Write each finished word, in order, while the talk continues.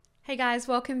Hey guys,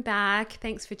 welcome back.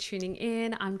 Thanks for tuning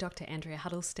in. I'm Dr. Andrea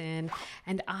Huddleston,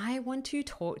 and I want to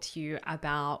talk to you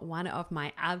about one of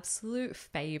my absolute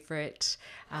favorite,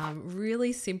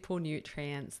 really simple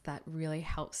nutrients that really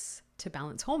helps to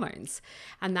balance hormones,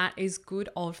 and that is good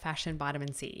old-fashioned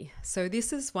vitamin C. So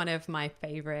this is one of my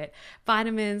favorite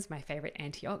vitamins, my favorite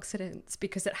antioxidants,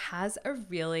 because it has a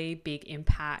really big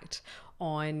impact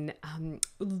on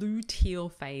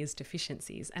luteal phase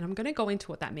deficiencies. And I'm going to go into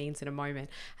what that means in a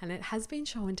moment. And it has been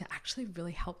shown to actually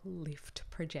really help lift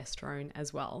progesterone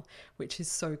as well, which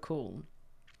is so cool.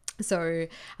 So,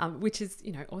 which is,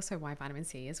 also why vitamin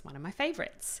C is one of my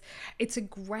favorites. It's a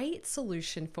great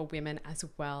solution for women as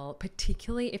well,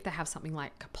 particularly if they have something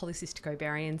like polycystic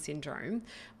ovarian syndrome,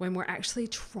 when we're actually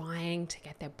trying to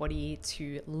get their body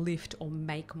to lift or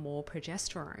make more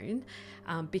progesterone.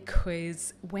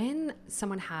 Because when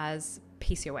someone has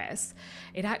PCOS,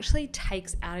 it actually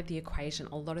takes out of the equation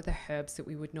a lot of the herbs that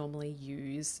we would normally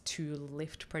use to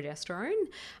lift progesterone.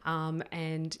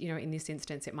 And in this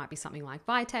instance, it might be something like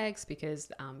Vitex,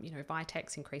 because,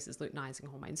 Vitex increases luteinizing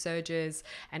hormone surges,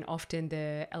 and often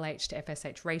the LH to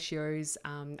FSH ratios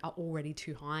are already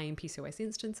too high in PCOS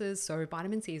instances. So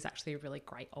vitamin C is actually a really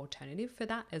great alternative for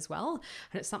that as well.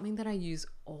 And it's something that I use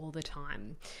all the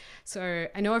time. So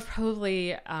I know I've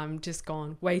probably just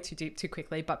gone way too deep too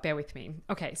quickly, but bear with me.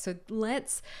 Okay, so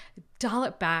let's dial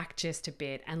it back just a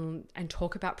bit and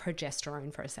talk about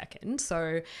progesterone for a second.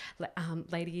 So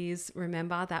ladies,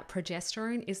 remember that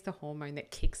progesterone is the hormone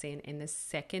that kicks in the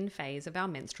second phase of our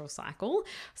menstrual cycle.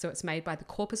 So it's made by the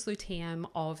corpus luteum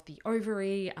of the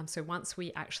ovary. So once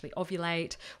we actually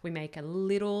ovulate, we make a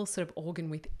little sort of organ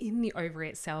within the ovary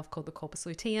itself called the corpus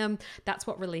luteum. That's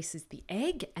what releases the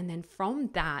egg. And then from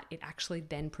that, it actually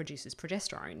then produces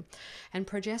progesterone. And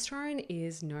progesterone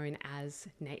is known as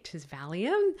nature's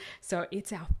Valium. So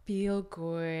it's our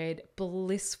feel-good,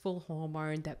 blissful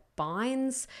hormone that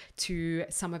binds to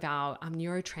some of our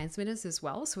neurotransmitters as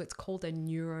well. So it's called a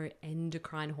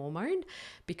neuroendocrine hormone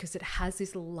because it has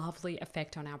this lovely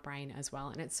effect on our brain as well.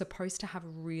 And it's supposed to have a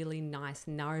really nice,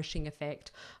 nourishing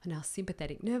effect on our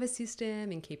sympathetic nervous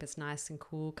system and keep us nice and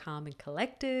cool, calm and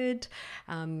collected.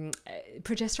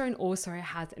 Progesterone also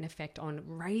has an effect on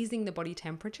raising the body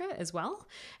temperature as well.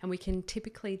 And we can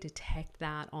typically detect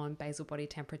that on basal body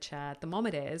temperature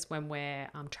thermometers when we're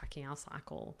tracking our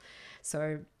cycle.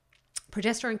 So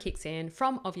progesterone kicks in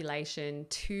from ovulation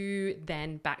to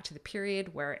then back to the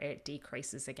period where it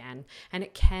decreases again. And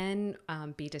it can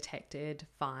be detected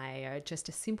via just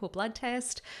a simple blood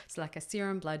test. So like a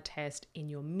serum blood test in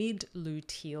your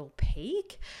mid-luteal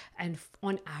peak. And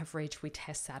on average, we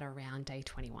test that around day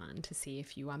 21 to see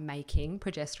if you are making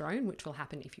progesterone, which will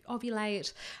happen if you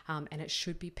ovulate. And it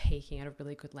should be peaking at a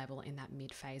really good level in that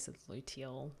mid-phase of the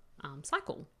luteal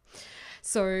cycle.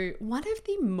 So one of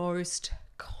the most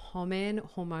common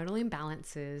hormonal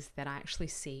imbalances that I actually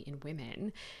see in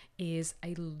women is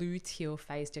a luteal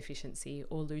phase deficiency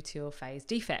or luteal phase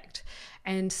defect.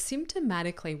 And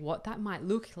symptomatically, what that might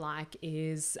look like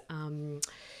is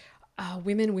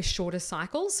women with shorter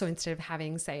cycles. So instead of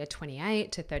having, say, a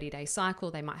 28 to 30-day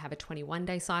cycle, they might have a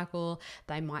 21-day cycle.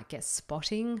 They might get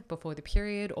spotting before the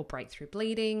period or breakthrough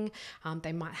bleeding.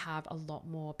 They might have a lot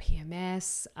more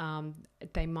PMS.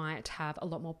 They might have a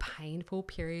lot more painful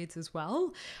periods as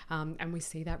well. And we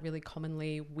see that really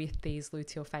commonly with these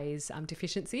luteal phase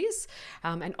deficiencies.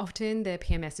 And often the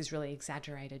PMS is really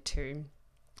exaggerated too.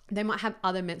 They might have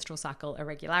other menstrual cycle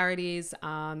irregularities,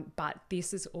 but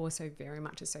this is also very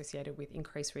much associated with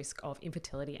increased risk of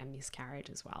infertility and miscarriage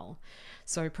as well.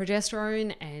 So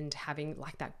progesterone and having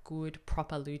like that good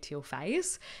proper luteal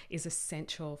phase is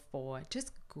essential for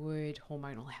just good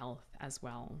hormonal health as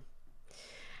well.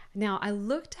 Now, I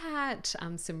looked at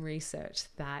some research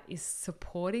that is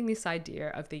supporting this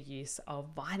idea of the use of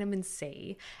vitamin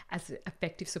C as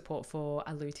effective support for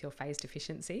a luteal phase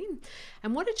deficiency.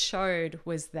 And what it showed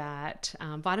was that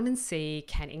vitamin C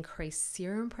can increase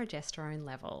serum progesterone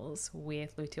levels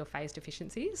with luteal phase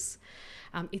deficiencies.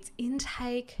 Its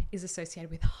intake is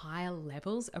associated with higher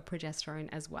levels of progesterone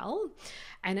as well.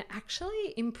 And it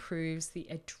actually improves the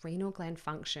adrenal gland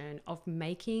function of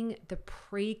making the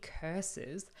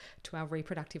precursors to our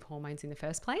reproductive hormones in the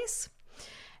first place.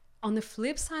 On the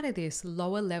flip side of this,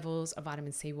 lower levels of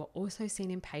vitamin C were also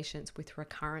seen in patients with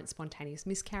recurrent spontaneous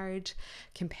miscarriage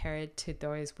compared to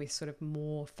those with sort of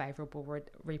more favorable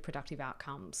reproductive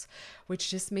outcomes,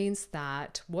 which just means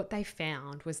that what they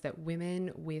found was that women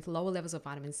with lower levels of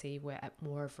vitamin C were at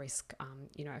more of risk,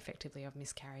 effectively of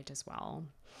miscarriage as well.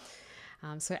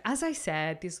 So as I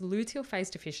said, this luteal phase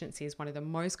deficiency is one of the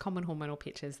most common hormonal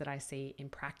pictures that I see in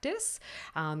practice.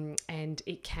 And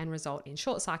it can result in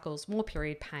short cycles, more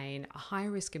period pain, a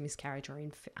higher risk of miscarriage or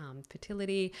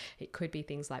infertility. It could be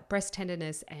things like breast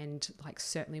tenderness and like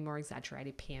certainly more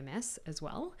exaggerated PMS as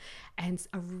well. And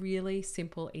a really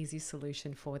simple, easy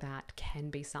solution for that can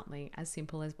be something as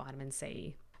simple as vitamin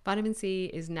C. Vitamin C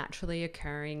is naturally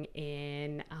occurring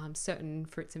in certain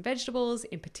fruits and vegetables,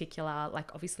 in particular,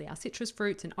 like obviously our citrus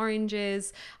fruits and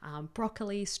oranges,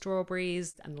 broccoli,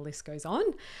 strawberries, and the list goes on.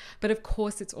 But of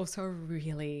course, it's also a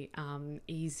really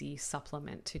easy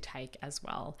supplement to take as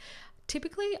well.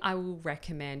 Typically, I will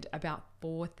recommend about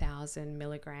 4,000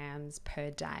 milligrams per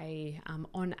day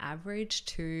on average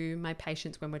to my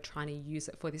patients when we're trying to use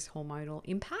it for this hormonal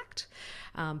impact.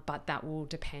 But that will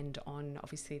depend on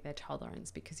obviously their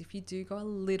tolerance, because if you do go a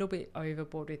little bit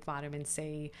overboard with vitamin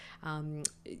C,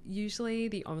 usually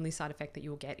the only side effect that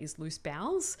you'll get is loose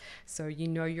bowels. So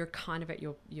you're kind of at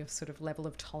your sort of level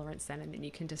of tolerance then, and then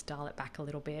you can just dial it back a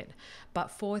little bit. But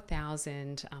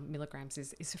 4,000 milligrams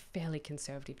is a fairly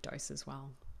conservative dose as well.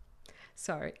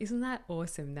 So isn't that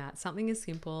awesome that something as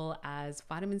simple as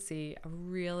vitamin C, a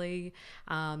really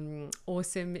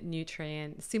awesome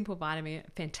nutrient, simple vitamin,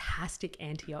 fantastic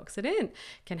antioxidant,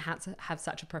 can have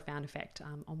such a profound effect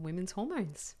on women's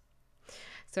hormones.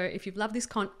 So if you've loved this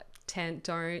content,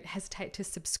 don't hesitate to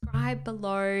subscribe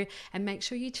below and make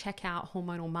sure you check out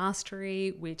Hormonal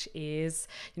Mastery, which is,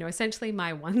 essentially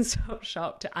my one-stop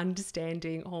shop to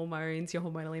understanding hormones, your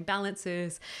hormonal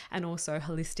imbalances, and also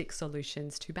holistic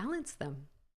solutions to balance them.